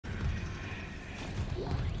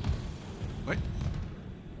What?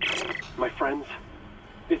 My friends,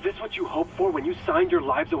 is this what you hoped for when you signed your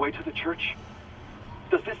lives away to the church?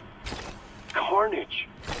 Does this carnage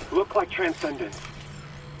look like transcendence?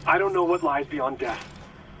 I don't know what lies beyond death.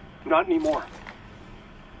 Not anymore.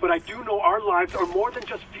 But I do know our lives are more than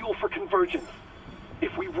just fuel for convergence.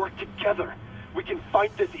 If we work together, we can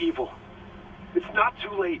fight this evil. It's not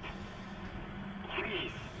too late.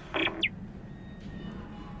 Please.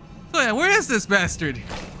 So yeah, where is this bastard?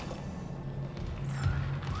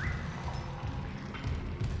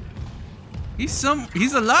 He's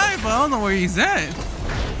alive, but I don't know where he's at.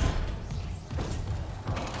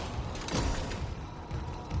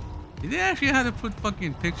 Did they actually have to put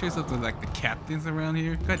fucking pictures of the captains around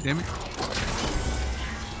here? God damn it.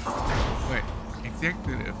 Wait,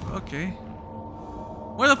 executive, okay.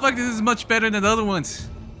 Why the fuck is this much better than the other ones?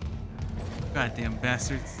 Goddamn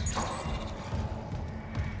bastards.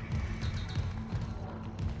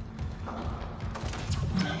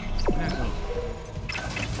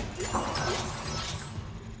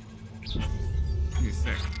 Give me a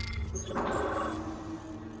sec.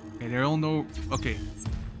 Okay, they're all no. Okay,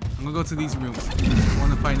 I'm gonna go to these rooms. I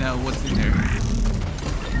want to find out what's in there.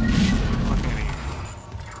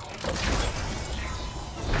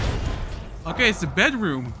 Okay, it's the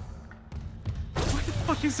bedroom. What the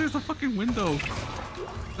fuck is there's a fucking window?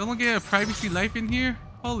 Someone get a privacy life in here?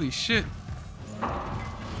 Holy shit. I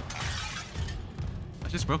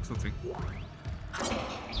just broke something.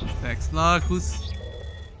 Text log, who's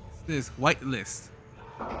this? Whitelist.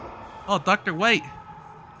 Oh, Dr. White.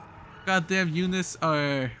 Goddamn units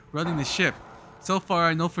are running the ship. So far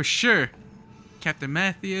I know for sure. Captain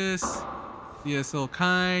Matthews, DSO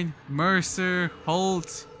Kine, Mercer,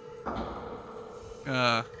 Holt,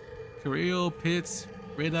 Carrillo, Pitts,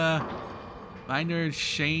 Rita, Minard,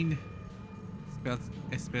 Shane,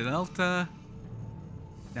 Espelta,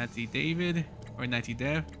 Natty David, or Natty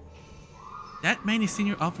Dev. That many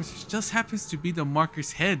senior officers just happens to be the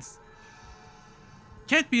marker's heads.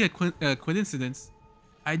 Can't be a coincidence.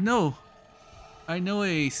 I know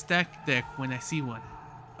a stack deck when I see one.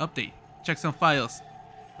 Update. Check some files.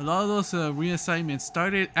 A lot of those reassignments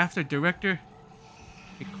started after Director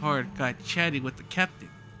Picard got chatty with the captain.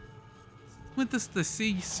 When does the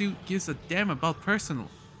C-suit gives a damn about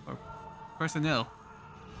personnel?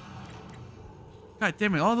 God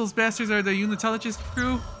damn it, all those bastards are the unitologist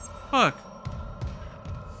crew? Fuck.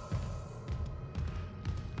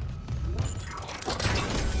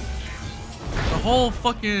 The whole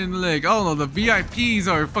fucking, like, I don't know, the VIPs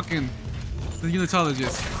are fucking the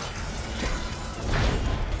unitologists.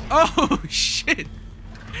 Oh, shit.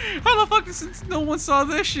 How the fuck is no one saw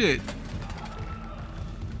this shit?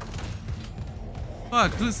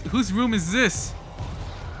 Fuck, whose room is this?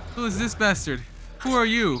 Who is this bastard? Who are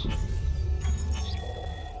you?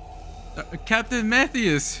 Captain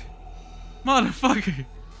Matthews. Motherfucker.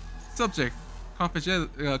 Subject.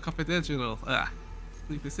 Confidential.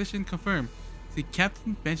 Position confirmed. See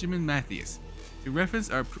Captain Benjamin Matthews. To reference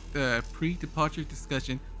our pre-departure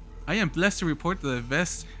discussion, I am blessed to report that the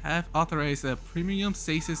Vests have authorized a premium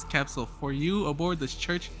stasis capsule for you aboard the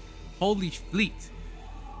Church Holy Fleet.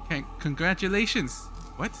 Congratulations.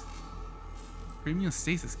 What? Premium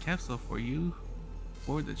stasis capsule for you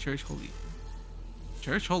aboard the Church Holy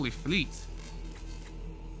Fleet.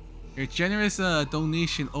 Your generous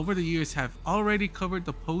donation over the years have already covered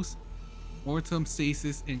the post-mortem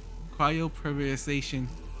stasis and cryopreservation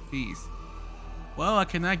fees. While I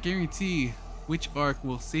cannot guarantee which arc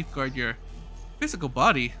will safeguard your physical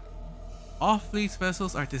body, all fleet's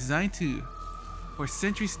vessels are designed for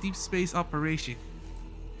centuries deep space operation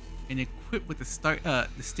and equipped with the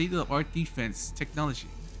state-of-the-art defense technology,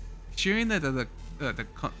 ensuring that the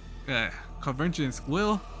convergence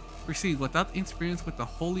will proceed without interference with the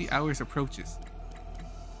holy hours approaches.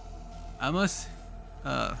 I must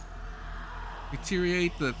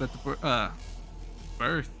reiterate the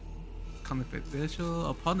birth confidential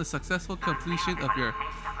upon the successful completion of your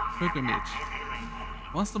pilgrimage.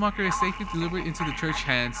 Once the marker is safely delivered into the church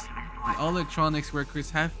hands and all electronics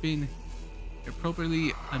records have been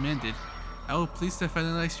appropriately amended, I will please to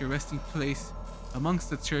finalize your resting place amongst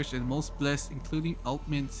the church and most blessed, including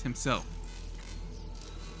Altman himself.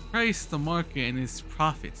 Praise the marker and his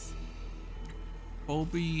prophets.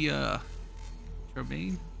 Colby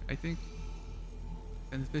Tremaine, I think.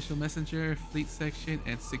 An official messenger, fleet section,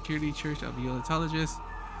 and security church of unitologists.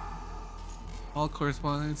 All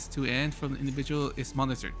correspondence to and from the individual is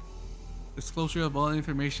monitored. Disclosure of all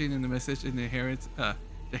information in the message in the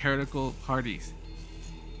heretical parties.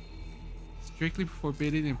 Strictly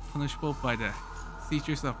forbidden and punishable by the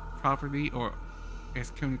seizures of property or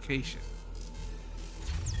excommunication.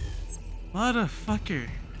 Motherfucker.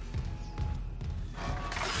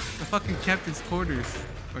 The fucking captain's quarters.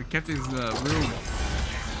 Or captain's room.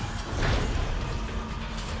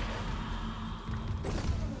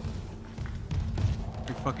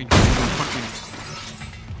 Big fucking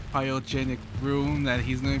cryogenic room that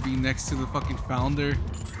he's gonna be next to the fucking founder.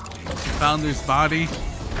 The founder's body.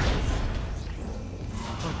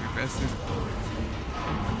 Fucking bastard.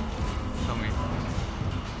 Tell me.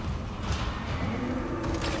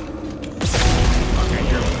 Okay,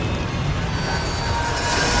 here.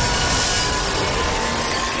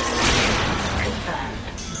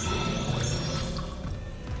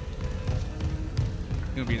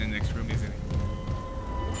 He'll be in the next room, isn't he?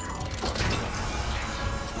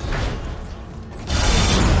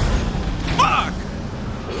 Fuck!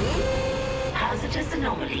 Hazardous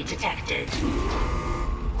anomaly detected.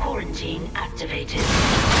 Quarantine activated.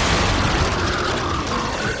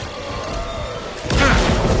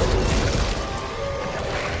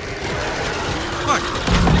 Fuck!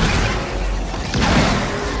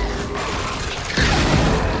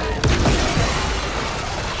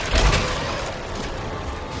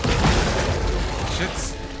 Shit.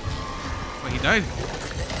 Wait, he died?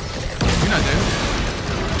 You're not dead.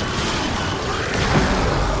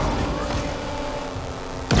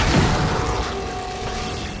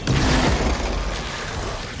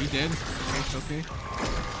 He dead? Okay, it's okay.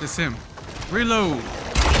 It's him. Reload!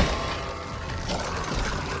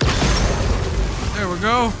 There we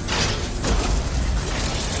go.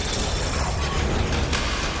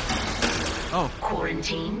 Oh.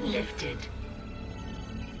 Quarantine lifted.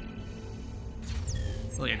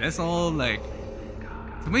 So yeah, that's all like,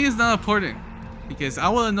 to me it's not important because I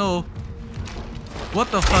want to know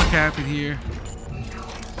what the fuck happened here.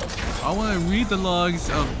 I want to read the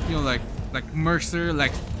logs of, you know, like Mercer,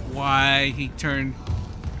 like why he turned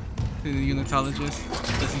to the unitologist.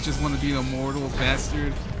 Does he just want to be an immortal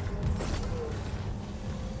bastard?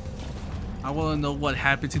 I want to know what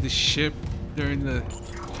happened to the ship during the,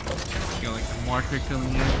 you know, like the marker killing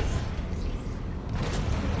him.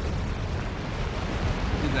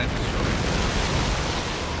 Did that destroy?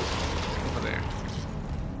 Over there.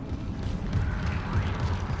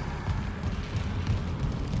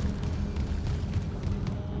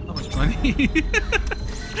 How much money?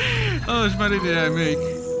 How much money did I make?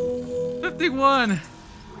 51.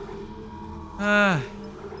 I'm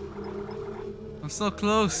so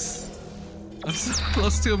close. I'm so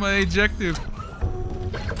close to my objective.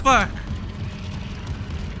 Fuck.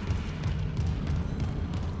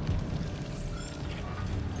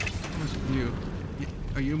 How much are you?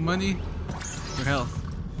 Are you money or health?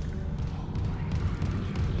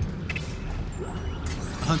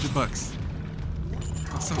 $100.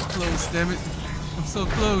 I'm so close, damn it. I'm so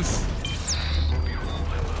close.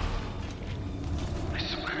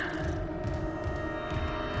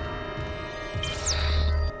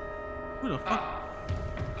 Who the fuck?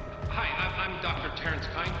 Hi, I'm Dr. Terrence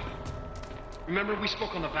Kine. Remember we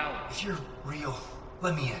spoke on the valley? If you're real,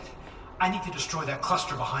 let me in. I need to destroy that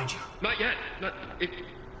cluster behind you. Not yet.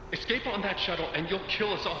 Escape on that shuttle and you'll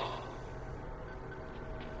kill us all.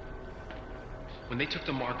 When they took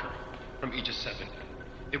the marker from Aegis 7,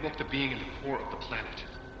 it woke the being in the core of the planet.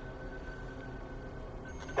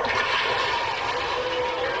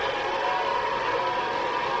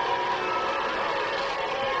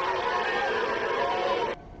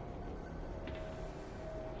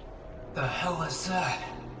 The hell is that?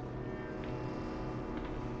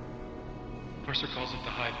 Mercer calls it the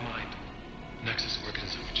hive mind, nexus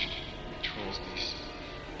organism which controls these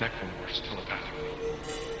necromorphs telepathically.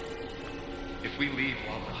 If we leave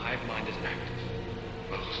while the hive mind is active,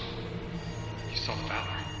 well, you saw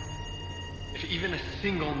Valor. If even a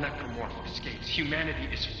single necromorph escapes, humanity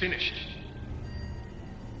is finished.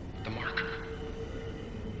 The marker.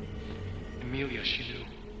 Emilia, she knew.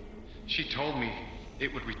 She told me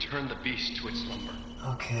it would return the beast to its slumber.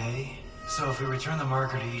 Okay, so if we return the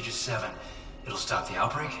marker to Aegis 7, it'll stop the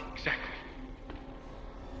outbreak? Exactly.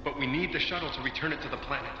 But we need the shuttle to return it to the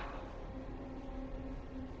planet.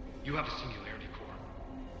 You have a singularity core,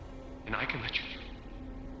 and I can let you through.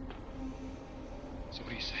 So what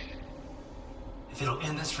do you say? If it'll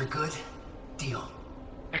end this for good, deal.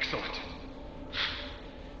 Excellent.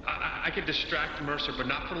 I can distract Mercer, but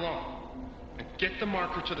not for long. And get the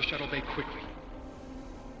marker to the shuttle bay quickly.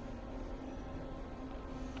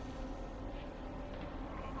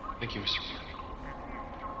 Thank you, Mr.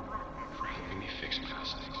 Martin, for helping me fix my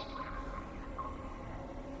mistakes.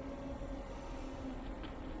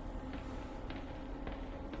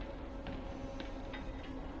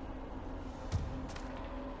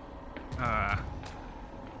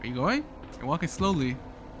 Are you going? You're walking slowly.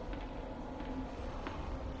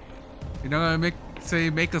 You're not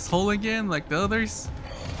gonna make us whole again like the others?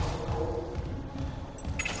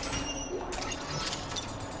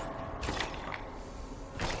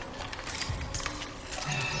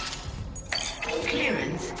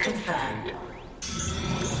 Clearance confirmed.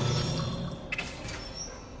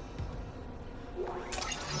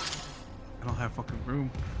 I don't have fucking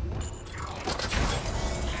room.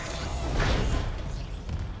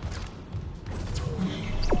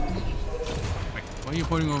 Wait, why are you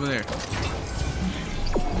pointing over there?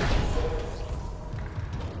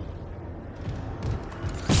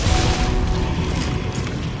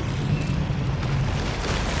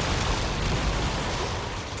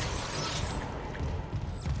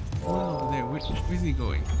 Over there, where's he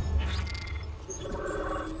going?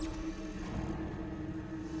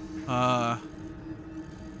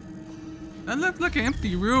 That looked like an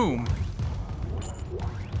empty room.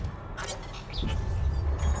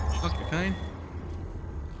 Fuck the kind.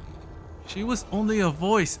 She was only a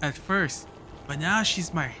voice at first, but now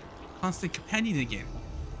she's my constant companion again.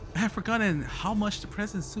 I have forgotten how much the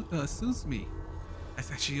present soothes me, as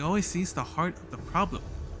that she always sees the heart of the problem.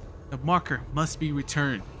 The marker must be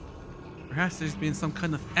returned. Perhaps there's been some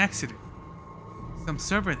kind of accident, some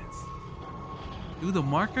surveillance. Do the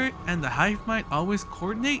marker and the hive mind always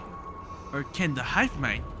coordinate? Or can the hive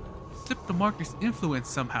mind slip the marker's influence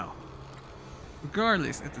somehow?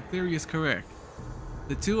 Regardless if the theory is correct,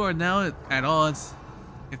 the two are now at odds.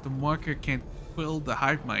 If the marker can quill the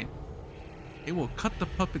hive mind, it will cut the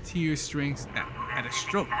puppeteer's strings at a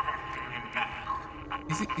stroke.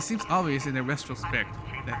 It seems obvious in the retrospect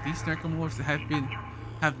that these necromorphs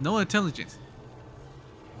have no intelligence.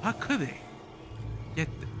 How could they? Yet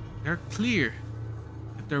they're clear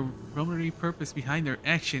that their primary purpose behind their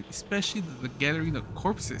action, especially the gathering of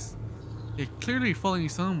corpses. They're clearly following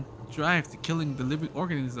some drive to killing the living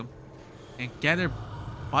organism and gather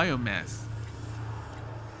biomass.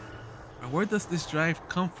 But where does this drive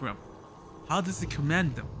come from? How does it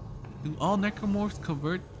command them? Do all necromorphs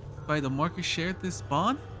convert by the marker share this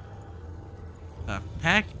bond? A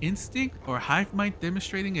pack instinct or hive mind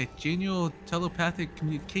demonstrating a genuine telepathic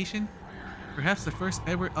communication? Perhaps the first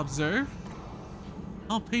ever observed?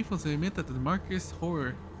 How painful to admit that the marker's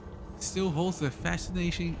horror still holds a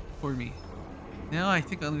fascination for me. Now I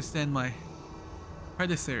think I understand my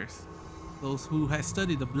predecessors, those who had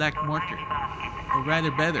studied the black marker, or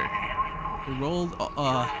rather better, the road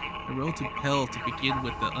to hell to begin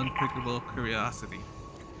with the unpredictable curiosity.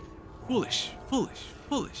 Foolish.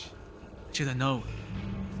 I should have known.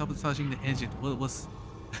 Sabotaging the engine was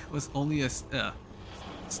only a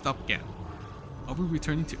stopgap. Are we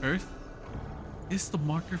returning to Earth? Is the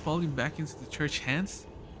marker falling back into the church hands?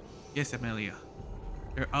 Yes, Amelia.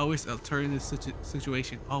 There are always alternative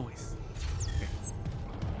situation, always. Okay.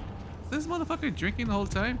 Is this motherfucker drinking the whole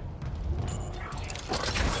time?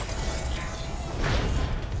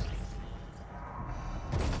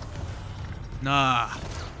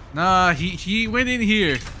 Nah, he went in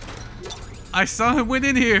here. I saw him went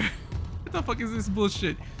in here. What the fuck is this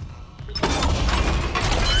bullshit?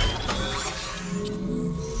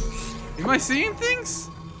 Am I seeing things?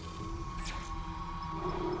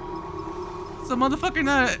 Is the motherfucker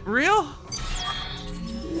not real?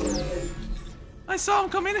 I saw him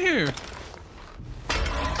come in here.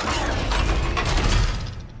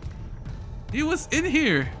 He was in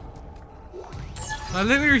here. I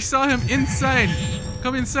literally saw him inside.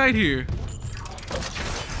 Come inside here.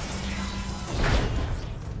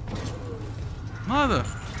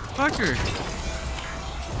 Motherfucker.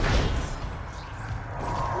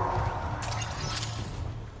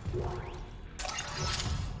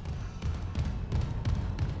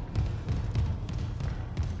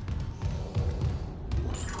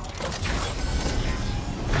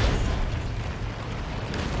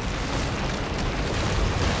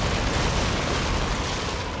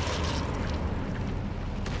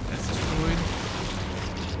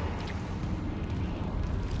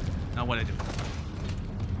 What I do.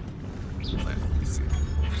 Let me see.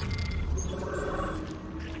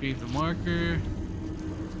 Create the marker.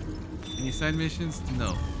 Any side missions?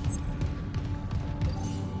 No.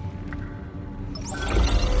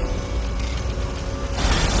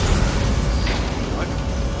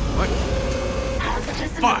 What?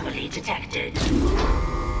 Hazardous anomaly detected.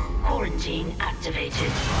 Quarantine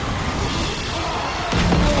activated.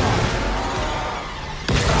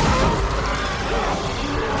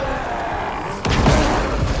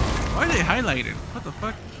 Why are they highlighted? What the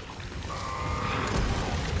fuck?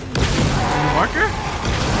 Marker?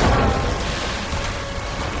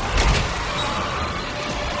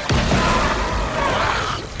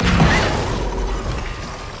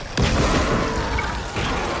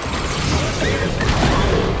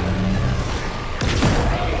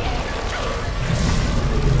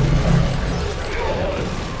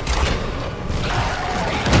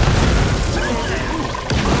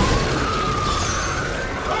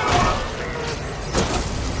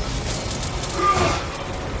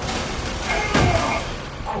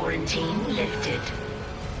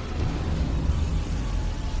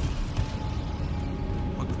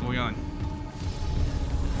 going on?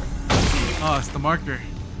 Oh, it's the marker.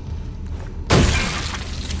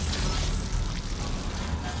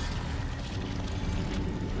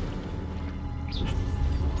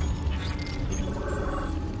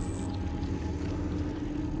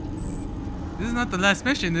 This is not the last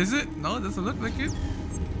mission, is it? No, it doesn't look like it.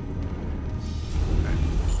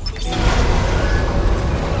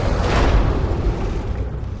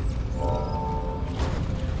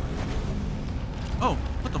 Oh,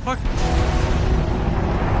 what the fuck?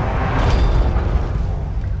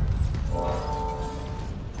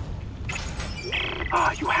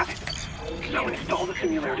 Ah, you have it. Now install the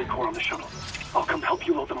singularity core on the shuttle. I'll come help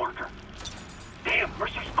you load the marker. Damn,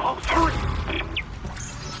 Mercer's close. Hurry!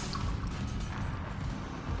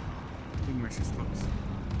 I think Mercy's close.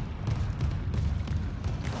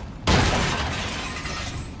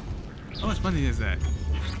 How much money is that?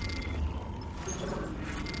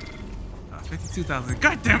 52,000.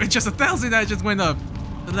 God damn it, just 1,000 that just went up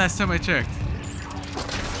the last time I checked.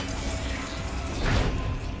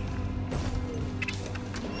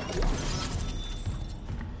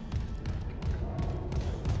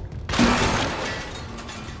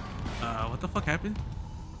 What the fuck happened?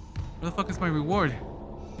 Where the fuck is my reward?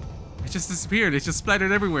 It just disappeared. It just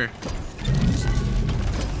splattered everywhere.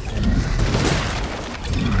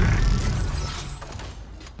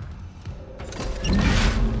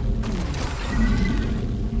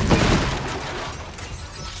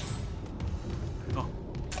 Oh.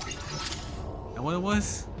 And what it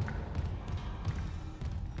was?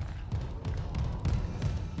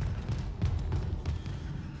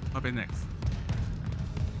 What happened next?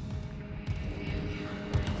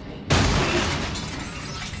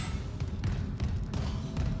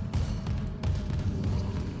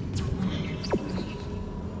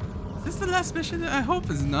 Is this the last mission? I hope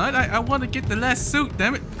it's not. I want to get the last suit,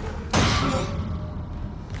 damn it.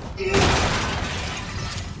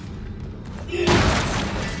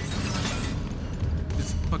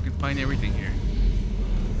 Just fucking find everything here.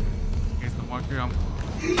 Here's the marker. I'm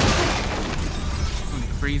going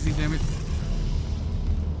crazy, damn it.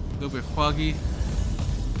 A little bit foggy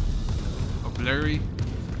or blurry.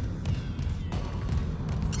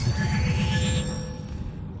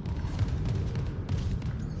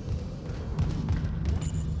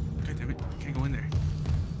 God damn it, can't go in there.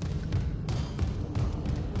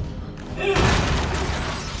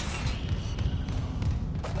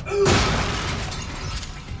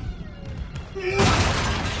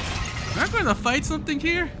 Am I going to fight something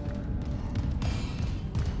here?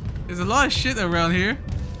 There's a lot of shit around here.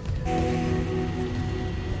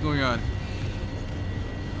 What's going on?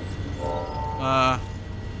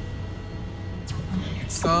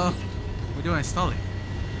 Install. Where do I install it?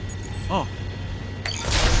 Oh.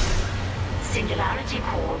 Singularity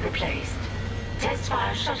core replaced. Test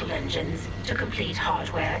fire shuttle engines to complete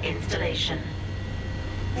hardware installation.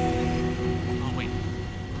 Oh, wait.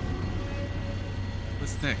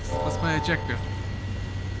 What's next? What's my objective?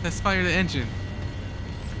 Test fire the engine.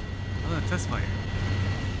 Oh, test fire.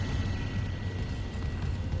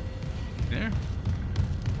 There?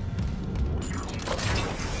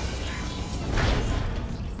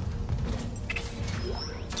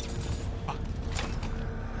 Fuck.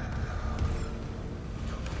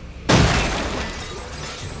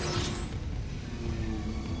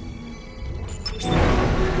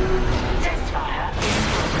 Test fire in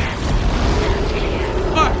progress. Stand clear.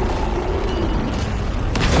 Fuck!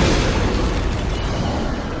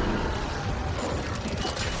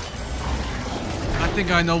 I think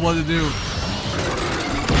I know what to do.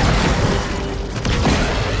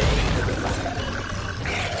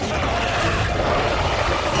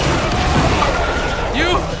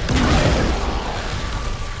 You!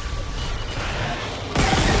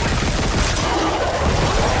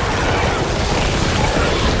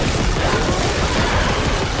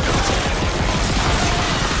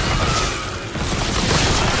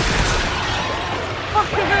 What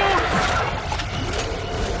the hell?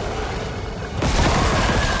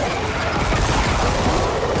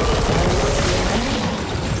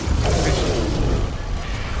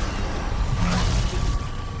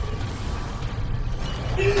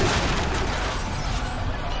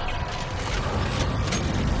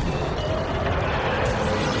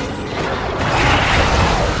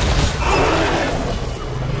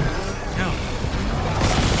 Hell.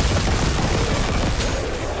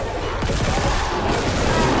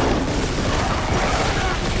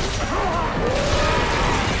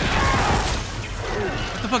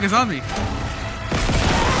 What the fuck is on me?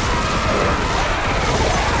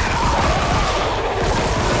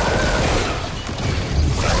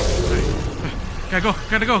 Gotta go,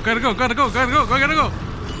 gotta go, gotta go, gotta go, gotta go, gotta go.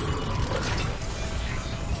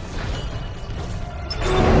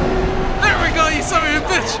 you son of a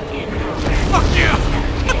bitch! Fuck you!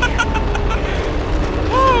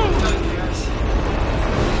 Woo!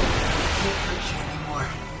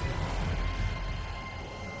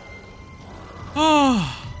 Oh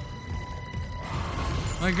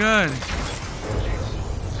my god.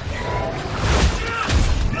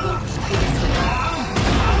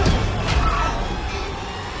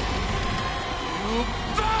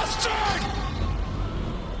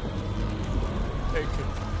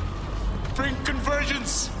 Bring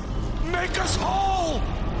convergence! Make us whole!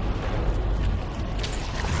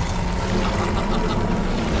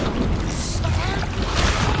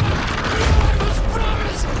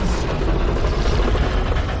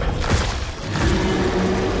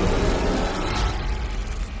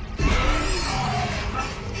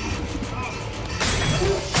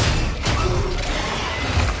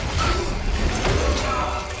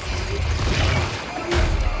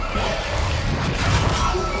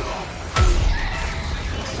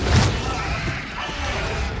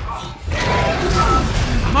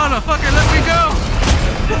 Motherfucker, let me go!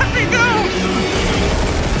 Let me go!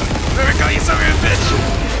 There we go, you son of a bitch!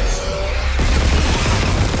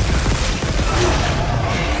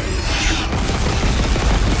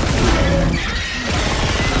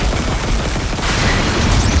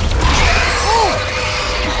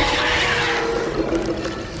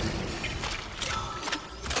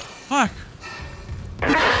 Fuck!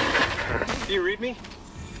 Do you read me?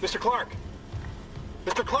 Mr. Clark!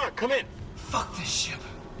 Mr. Clark, come in! Fuck this ship.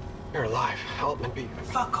 You're alive. Altman beat.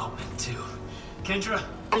 Fuck Altman, too. Kendra?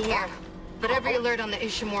 Yeah, but every alert on the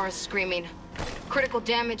Ishimura is screaming. Critical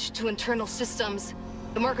damage to internal systems.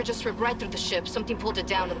 The marker just ripped right through the ship. Something pulled it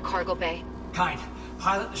down to the cargo bay. Kind,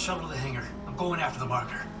 pilot the shuttle to the hangar. I'm going after the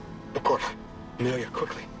marker. Of course. Amelia,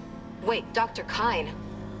 quickly. Wait, Dr. Kine.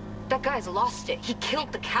 That guy's lost it. He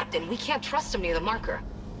killed the captain. We can't trust him near the marker.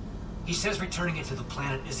 He says returning it to the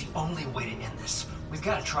planet is the only way to end this. We've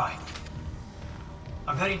got to try.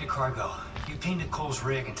 I'm heading to cargo. You ping Nicole's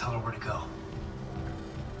rig and tell her where to go.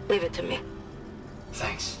 Leave it to me.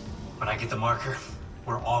 Thanks. When I get the marker,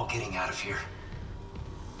 we're all getting out of here.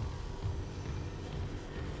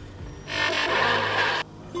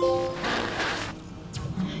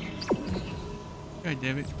 God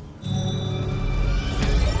damn it.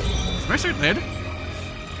 Is my shirt dead?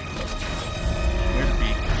 Better be.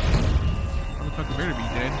 Motherfucker better be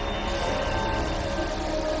dead.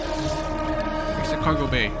 Where's the cargo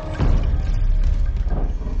bay?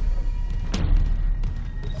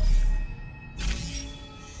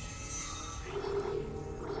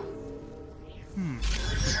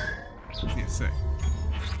 Give me a sec.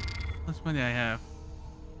 How much money I have?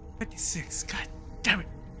 56. God damn it.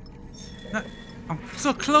 Not, I'm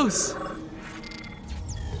so close.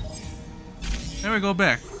 There we go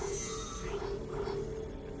back.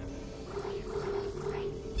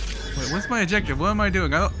 Wait, what's my objective? What am I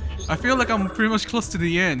doing? I feel like I'm pretty much close to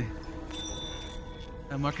the end.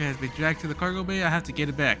 That marker has been dragged to the cargo bay. I have to get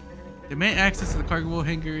it back. The main access to the cargo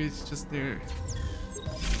hangar is just there.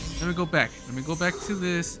 Let me go back. Let me go back to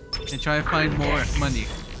this and try to find more money.